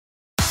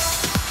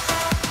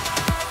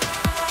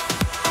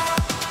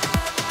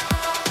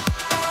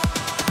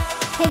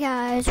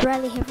Guys,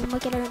 Riley here from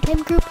W.E.G and I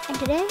Entertainment Group, and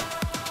today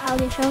I'll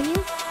be showing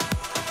you,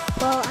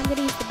 well, I'm going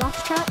to use the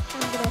Boxtrot,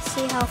 and I'm going to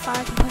see how far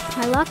I can push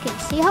my luck, and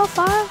see how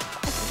far I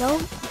can go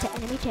into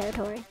enemy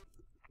territory.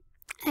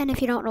 And if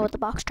you don't know what the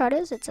Boxtrot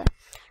is, it's a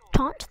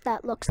taunt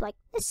that looks like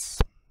this.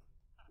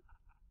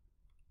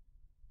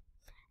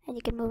 And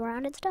you can move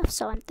around and stuff,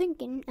 so I'm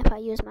thinking if I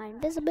use my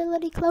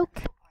invisibility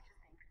cloak,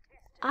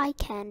 I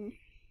can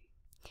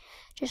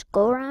just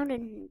go around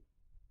and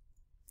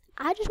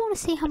I just want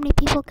to see how many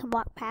people can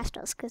walk past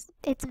us, because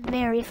it's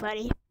very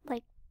funny.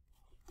 Like,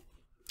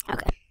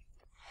 okay.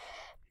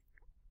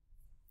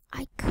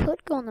 I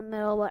could go in the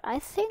middle, but I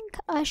think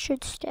I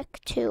should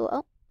stick to,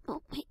 oh,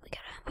 wait, we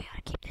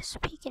gotta keep this.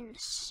 We can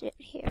sit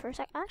here for a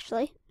sec.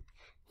 Actually,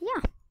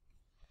 yeah.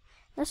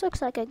 This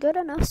looks like a good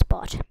enough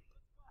spot.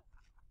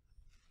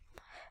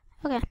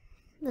 Okay,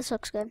 this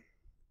looks good.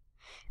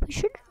 We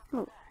should,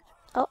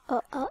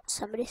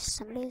 somebody's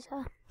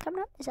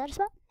coming up. Is that a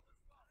spot?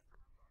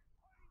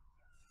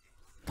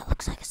 That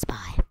looks like a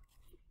spy.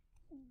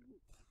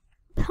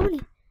 How many?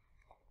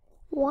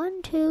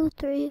 1, 2,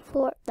 3,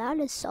 4. That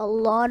is a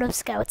lot of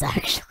scouts,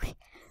 actually.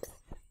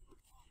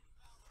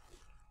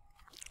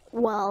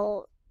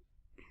 Well,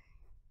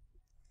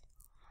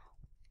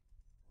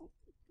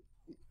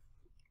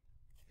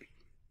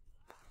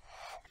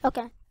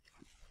 okay.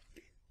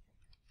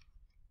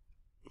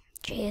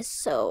 Jeez,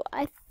 so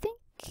I think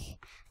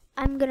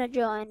I'm gonna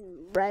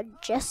join red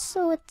just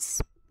so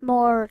it's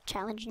more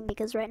challenging,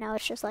 because right now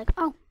it's just like,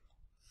 oh,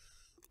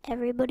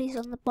 everybody's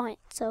on the point,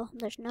 so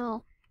there's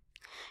no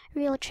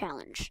real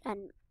challenge.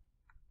 And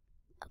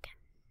okay,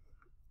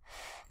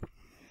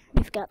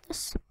 we've got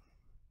this.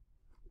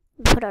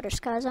 Put our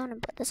disguise on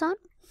and put this on,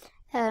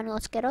 and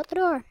let's get out the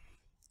door.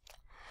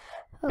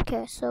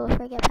 Okay, so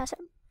if I get past it,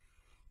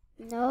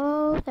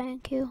 no,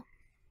 thank you.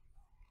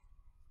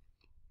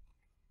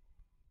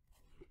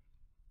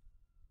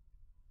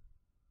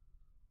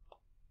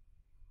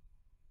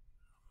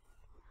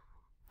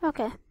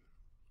 Okay.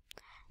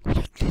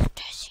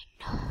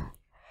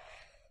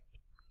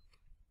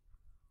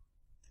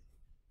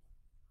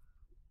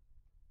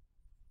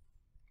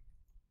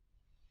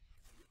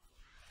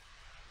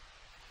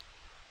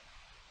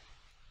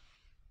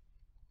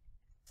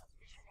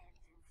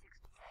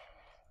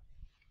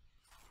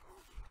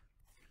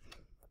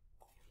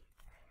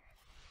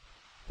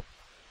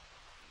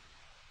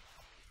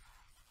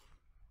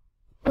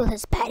 Will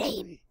his bad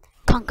aim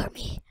conquer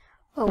me,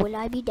 or will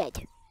I be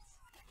dead?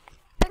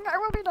 I think I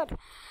will be dead.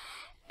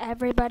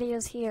 Everybody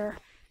is here.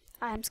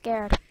 I'm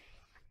scared.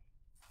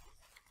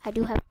 I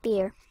do have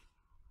fear.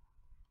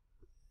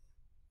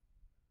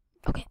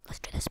 Okay, let's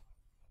do this.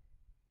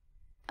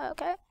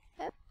 Okay.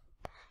 Yep.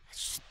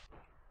 Let's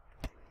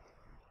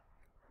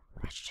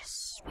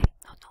just wait.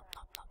 No.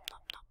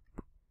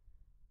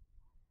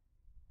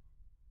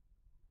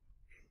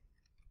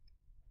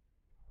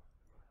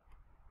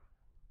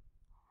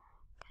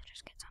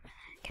 Just get some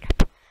and get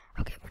up.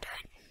 Okay, we're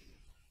done.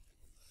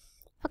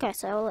 Okay,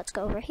 so let's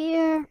go over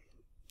here.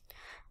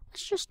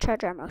 Let's just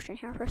charge our motion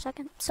here for a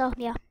second. So,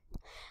 yeah.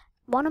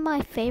 One of my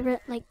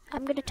favorite,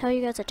 I'm going to tell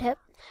you guys a tip.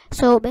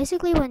 So,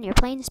 basically, when you're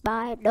playing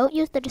spy, don't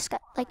use the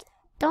disguise,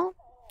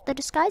 the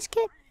disguise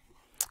kit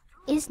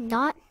is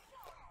not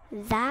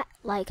that,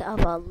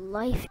 of a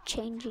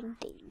life-changing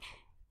thing.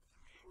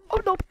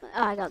 Oh, nope.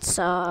 I got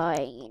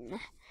sign.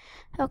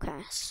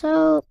 Okay,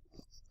 so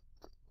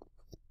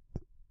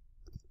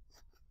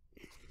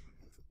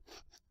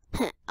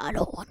I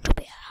don't want to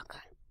be a hacker.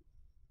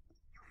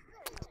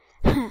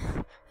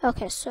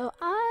 Okay, so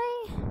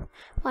I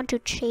want to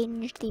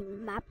change the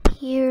map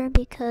here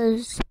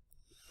because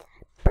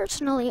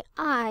personally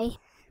I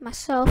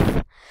myself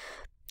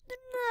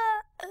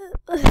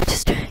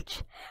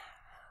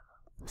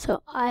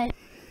so I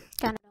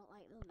kind of don't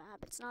like the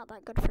map. It's not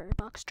that good for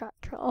Boxtrot.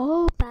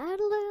 Oh,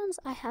 Badlands!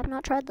 I have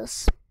not tried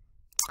this.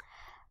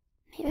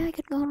 Maybe I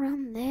could go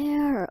around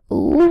there.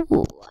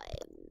 Ooh, I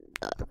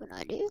have an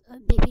idea.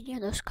 Maybe near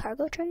those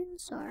cargo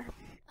trains, or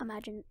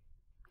imagine.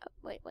 Oh,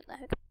 wait, what the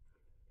heck?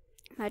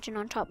 Imagine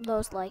on top of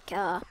those,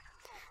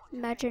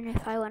 imagine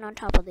if I went on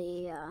top of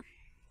the,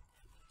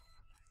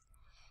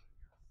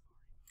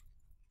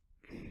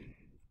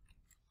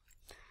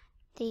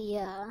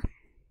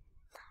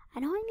 I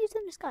know I'm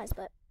using disguise,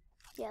 but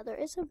yeah, there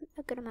is a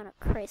good amount of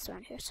crates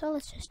around here, so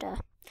let's just,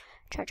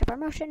 charge up our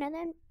motion and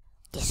then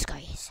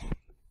disguise.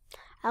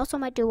 I also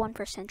might do one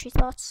for sentry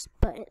spots,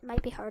 but it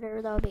might be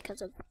harder, though, because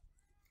of...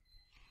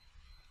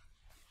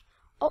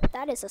 Oh,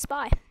 that is a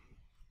spy.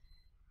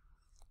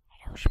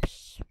 Hello, spy.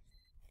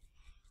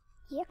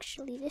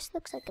 Actually, this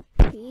looks like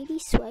a pretty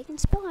swaggin'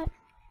 spot.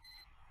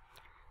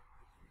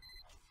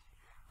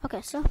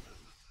 Okay, so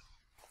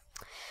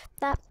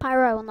that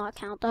pyro will not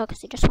count though,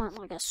 because he just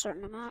went a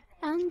certain amount.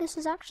 And this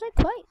is actually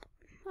quite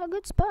a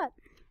good spot.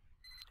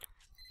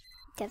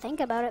 If you think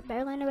about it,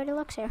 barely anybody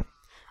looks here.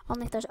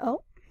 Only if there's,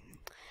 oh,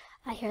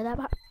 I hear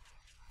that.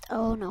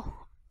 Oh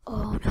no.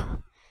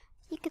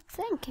 You could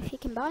think if you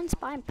combine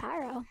spy and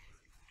pyro,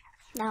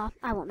 No,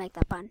 I won't make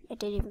that pun. It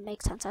didn't even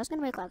make sense. I was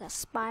gonna make like a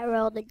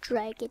Spiral the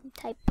Dragon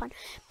type pun,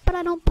 but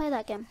I don't play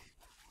that game.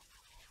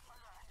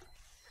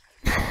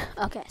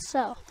 Okay,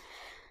 so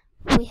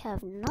we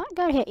have not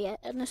got hit yet,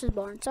 and this is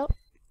boring. So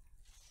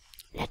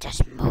let's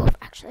just move.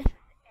 Actually,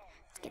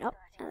 let's get up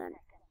and then.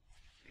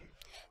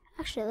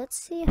 Actually, let's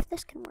see if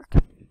this can work.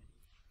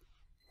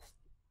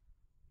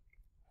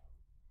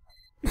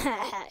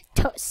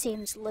 It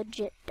seems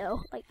legit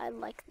though. Like I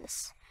like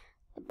this,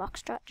 the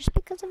Boxtrot, just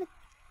because of it.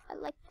 I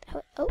like how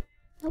it, oh,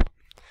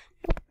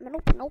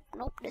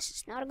 nope, this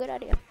is not a good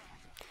idea.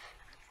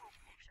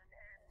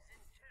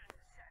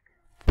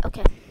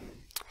 Okay,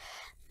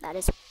 that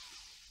is,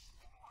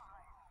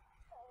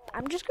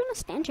 I'm just gonna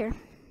stand here.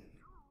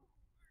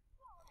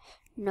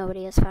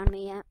 Nobody has found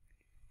me yet.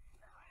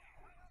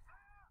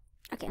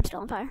 Okay, I'm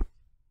still on fire.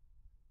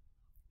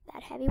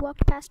 That heavy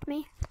walked past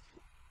me.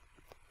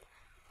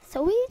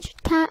 So we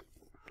just can't,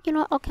 you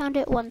know, I'll count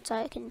it once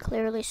I can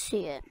clearly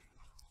see it.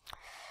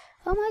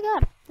 Oh my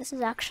god, this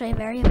is actually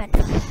very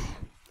eventful.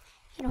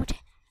 You know,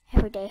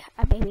 every day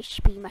a baby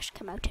sheep must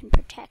come out and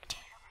protect.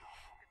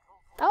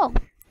 Oh,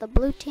 the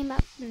blue team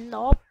up.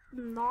 Nope.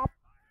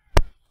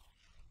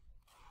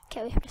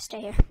 Okay, we have to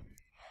stay here.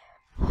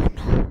 Oh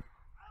no.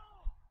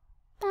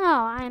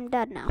 Oh, I am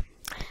dead now.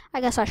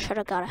 I guess I should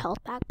have got a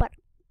health pack, but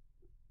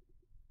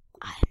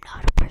I am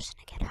not a person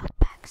to get health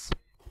packs.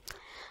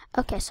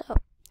 Okay, so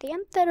the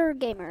Amphitheater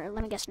Gamer,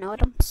 let me guess, no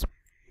items?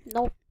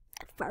 Nope.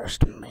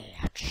 First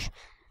match.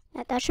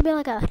 That should be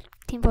like a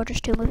Team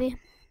Fortress 2 movie.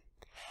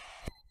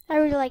 I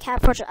really like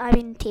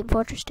Team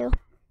Fortress 2.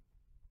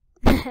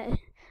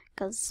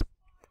 Cause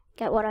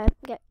get what I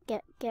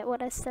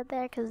said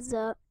there, cause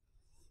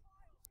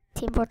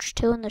Team Fortress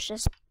 2 and there's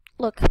just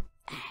look.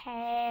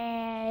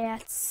 Hey,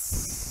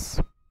 that's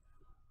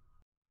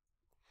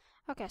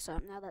okay, so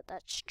now that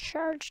that's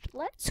charged,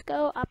 let's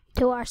go up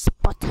to our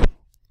spot.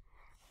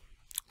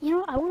 You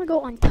know, I wanna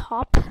go on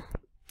top.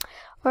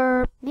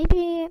 Or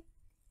maybe,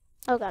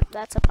 oh god,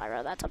 that's a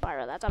pyro. Bro. Okay,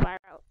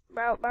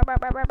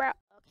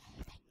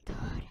 thank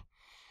god.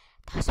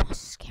 That was the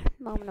most scary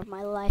moment of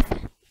my life.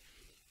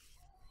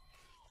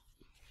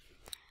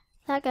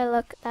 That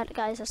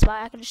guy's a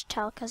spy. I can just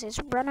tell because he's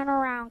running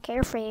around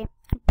carefree,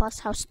 and plus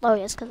how slow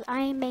he is. Because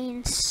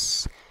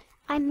let's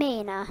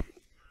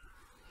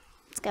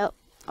go.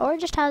 Or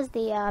just has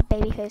the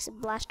baby face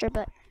blaster,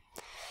 but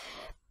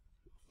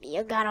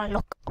you gotta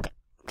look. Okay,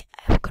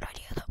 I have a good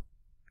idea though.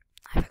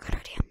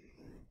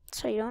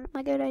 So you know what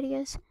my good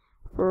idea is?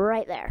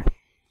 Right there.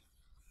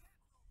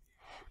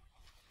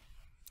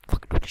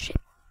 Fucking what the shit.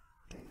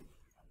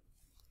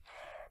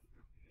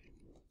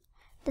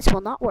 This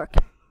will not work.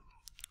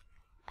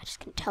 I just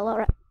can tell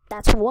already.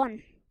 That's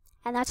 1.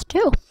 And that's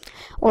 2.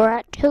 We're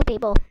at 2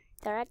 people.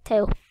 They're at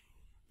 2.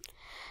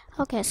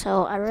 Okay,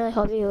 so I really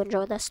hope you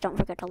enjoyed this. Don't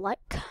forget to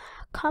like,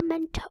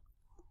 comment,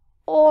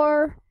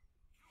 or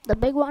the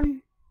big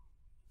one,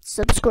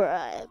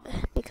 subscribe,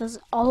 because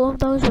all of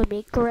those would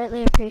be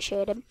greatly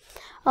appreciated.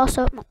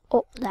 Also,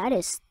 oh, that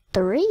is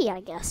 3,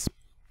 I guess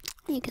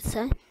you could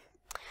say.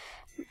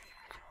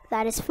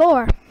 That is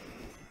 4.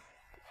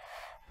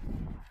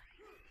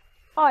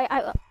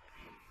 Oh,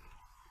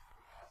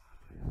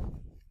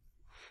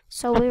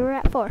 so we were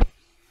at 4.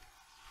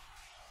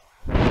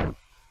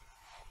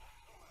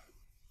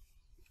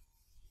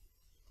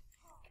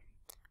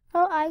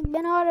 Oh, I've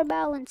been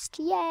auto-balanced.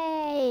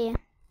 Yay!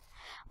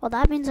 Well,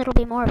 that means it'll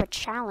be more of a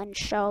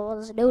challenge, so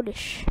let's do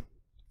this.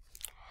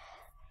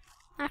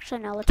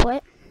 Actually, no, let's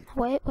wait.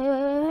 Wait.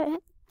 And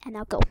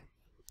now go.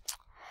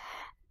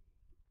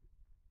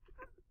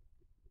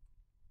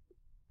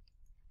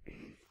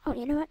 Oh,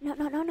 you know what? No.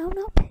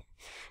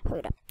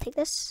 Wait up. Take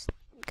this.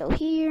 Go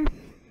here.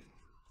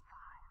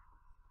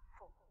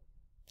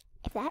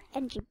 If that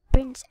engine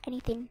brings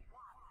anything,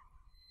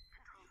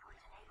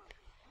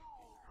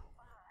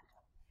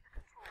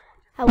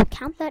 I will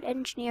count that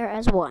engineer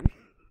as 1.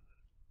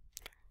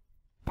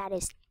 That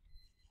is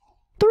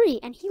 3,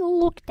 and he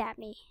looked at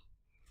me.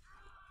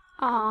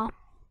 Aw.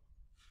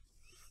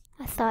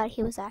 I thought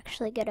he was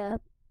actually gonna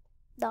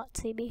not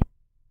see me.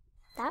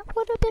 That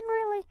would have been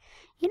really,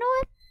 you know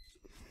what?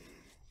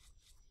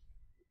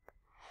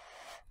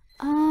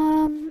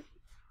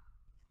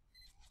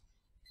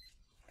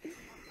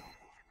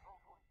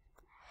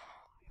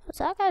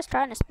 So that guy's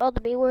trying to spell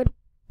the B word.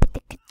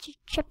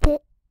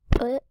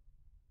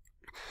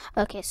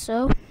 Okay,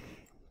 so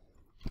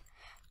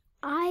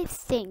I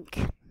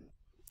think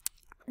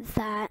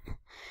that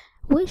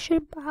we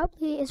should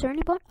probably, is there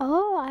any bot?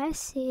 Oh, I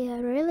see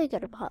a really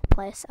good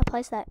place. A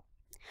place that,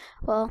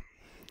 well,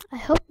 I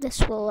hope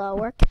this will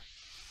work.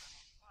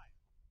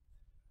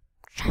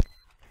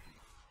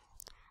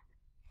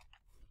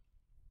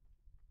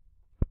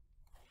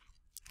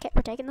 Okay,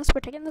 we're taking this.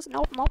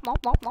 Nope.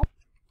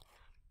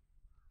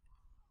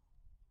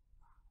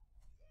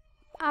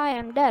 I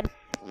am dead.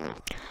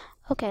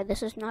 Okay,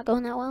 this is not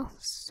going that well.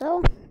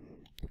 So,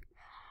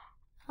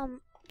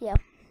 yeah.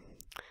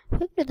 We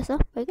can do this though.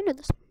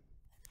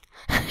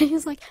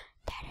 He's like,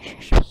 that is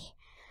just me.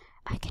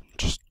 I can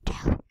just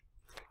tell.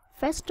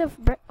 Festive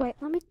break. Wait,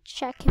 let me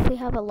check if we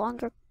have a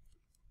longer.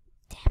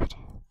 Damn it.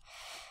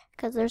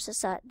 Because there's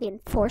this, the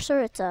Enforcer.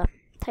 It's a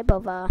type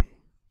of,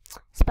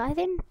 spy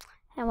thing.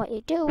 And what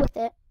you do with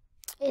it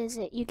is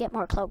you get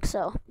more cloaks.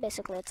 So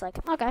basically it's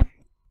like, okay,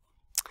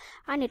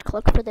 I need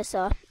cloak for this,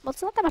 well,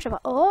 it's not that much of a,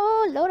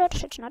 oh, loadout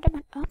shit's not that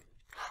much. Oh,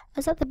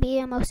 is that the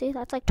BMOC?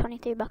 That's like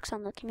 23 bucks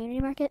on the community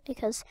market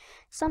because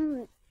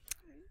some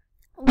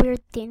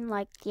weird thing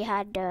like you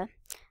had to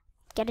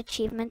get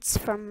achievements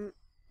from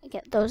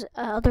those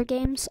other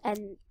games,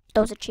 and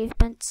those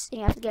achievements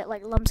you have to get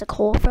like lumps of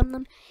coal from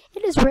them.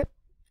 It is rip.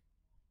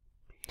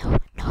 No,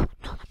 not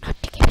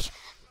the gibbous.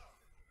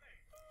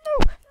 No,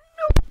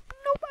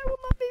 I will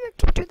not be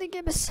victim to the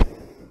gibbous.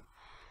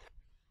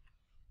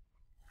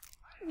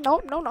 No.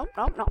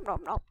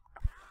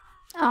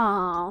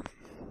 Oh,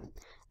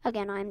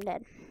 again, I'm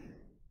dead.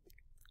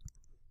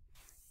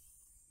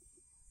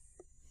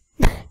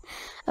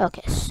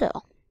 Okay, so,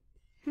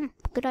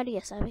 good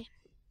idea, Savvy.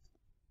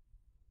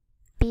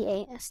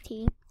 BAST.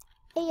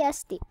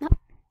 ASD. No.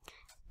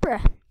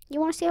 Bruh, you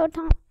wanna see how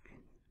Tom?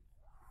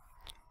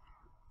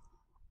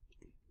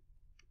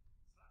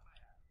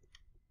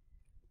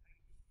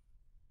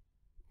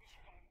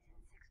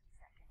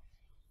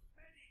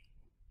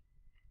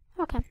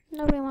 Okay,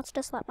 nobody wants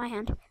to slap my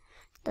hand.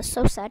 The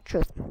so sad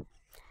truth. And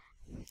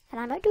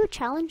I might do a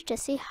challenge to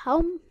see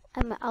how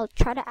I'll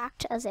try to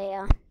act as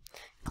a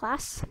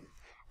class.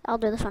 I'll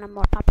do this when I'm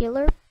more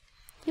popular.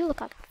 You look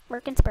like a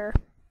freaking spur.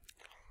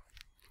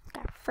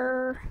 Got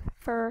Furkin.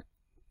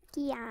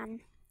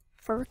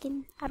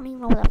 I don't even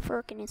know what that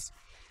Furkin is.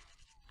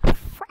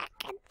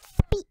 Frackin'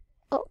 speed.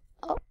 Oh.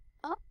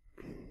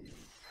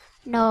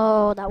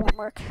 No, that won't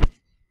work.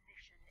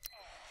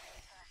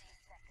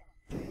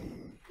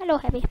 Hello,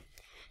 Heavy.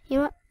 You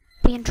know what?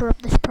 We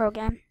interrupt this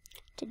program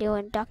to do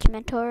a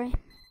documentary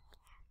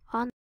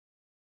on.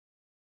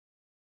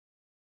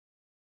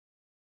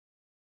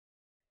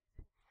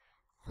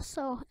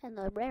 So, in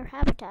the rare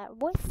habitat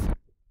with,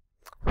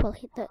 well,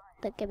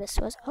 the gibbous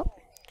was, oh,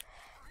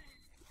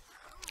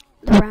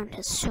 the round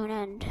has soon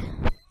end.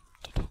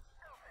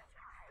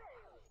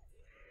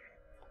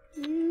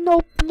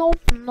 Nope.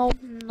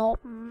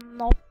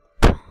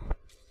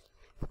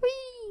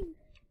 Whee!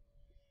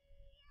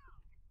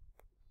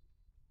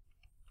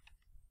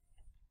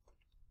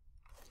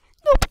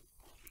 Nope.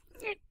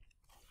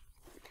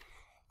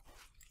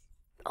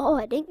 Oh,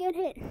 I didn't get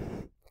hit.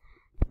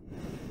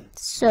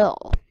 So,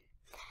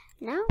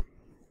 now,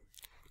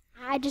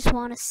 I just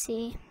want to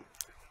see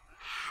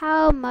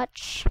how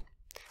much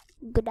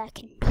good I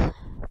can do.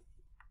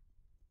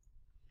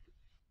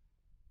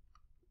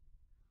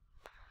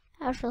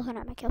 I was looking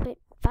at my kill feed.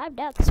 5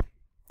 deaths.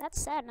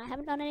 That's sad, and I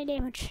haven't done any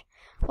damage.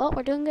 Well,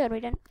 we're doing good. We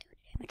didn't do any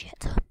damage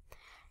yet, so.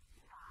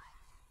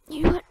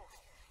 You know what?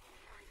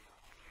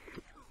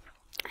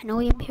 I know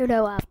we're here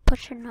to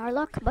push in our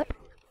luck, but.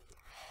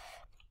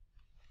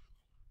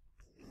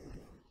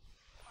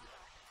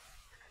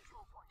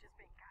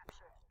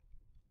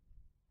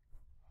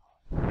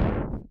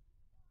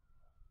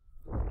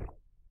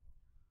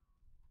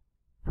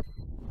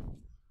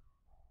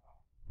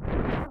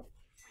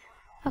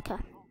 Okay.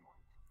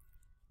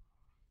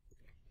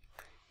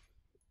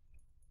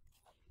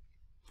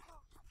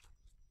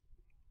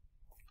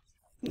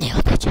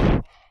 Nailed it.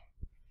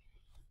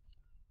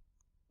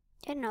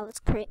 And now let's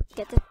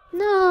get the.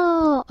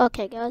 No!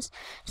 Okay, guys.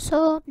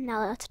 So,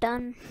 now that's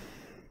done.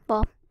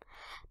 Well,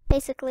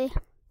 basically,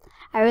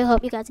 I really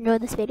hope you guys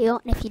enjoyed this video.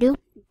 And if you do,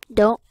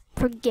 don't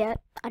forget.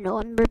 I know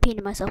I'm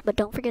repeating myself, but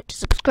don't forget to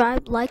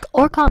subscribe, like,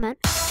 or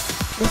comment.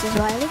 This is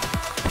Riley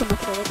from the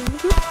Canadian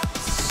Group,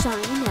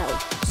 signing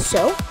out.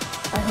 So,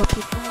 I hope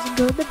you guys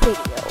enjoyed the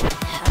video.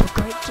 Have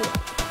a great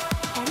day.